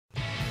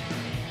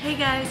Hey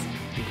guys,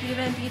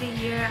 nikitabandita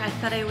here. I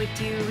thought I would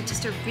do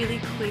just a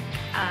really quick,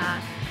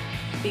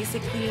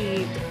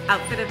 basically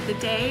outfit of the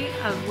day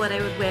of what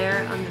I would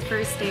wear on the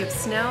first day of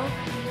snow.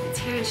 It's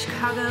here in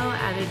Chicago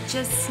and it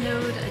just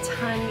snowed a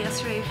ton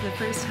yesterday for the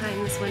first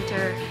time this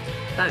winter,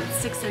 about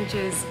 6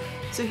 inches.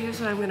 So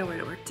here's what I'm going to wear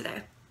to work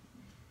today.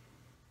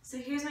 So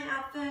here's my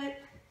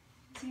outfit,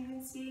 as you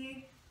can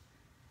see.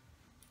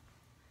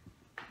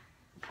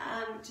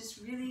 Just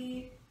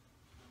really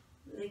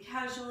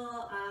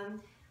casual.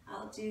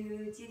 I'll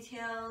do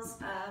details.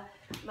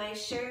 My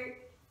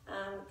shirt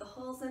with the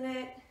holes in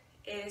it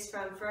is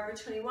from Forever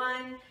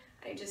 21.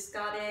 I just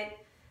got it.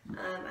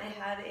 I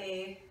have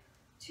a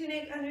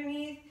tunic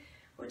underneath,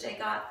 which I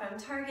got from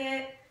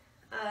Target.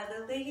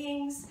 The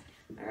leggings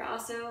are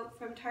also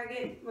from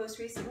Target most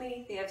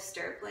recently. They have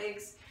stirrup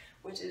legs,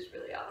 which is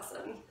really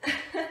awesome.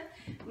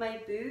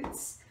 My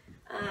boots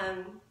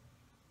are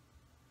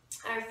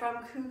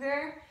from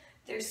Cougar.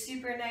 They're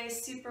super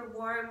nice, super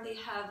warm. They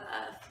have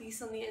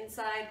fleece on the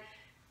inside,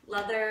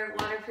 leather,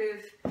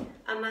 waterproof,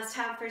 a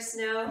must-have for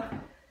snow.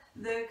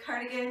 The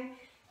cardigan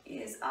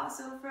is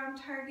also from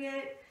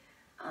Target.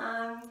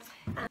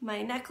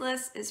 My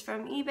necklace is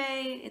from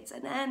eBay. It's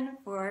an N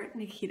for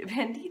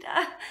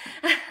nikitabandita.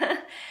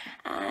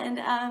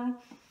 And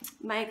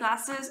my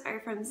glasses are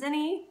from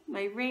Zenni.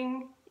 My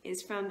ring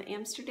is from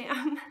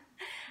Amsterdam.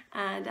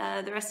 And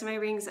the rest of my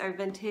rings are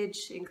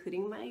vintage,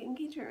 including my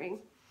engagement ring.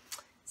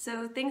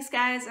 So thanks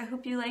guys, I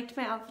hope you liked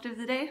my outfit of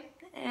the day,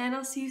 and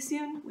I'll see you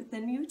soon with a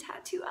new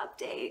tattoo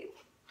update.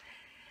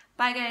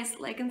 Bye guys,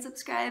 like and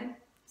subscribe.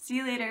 See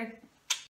you later.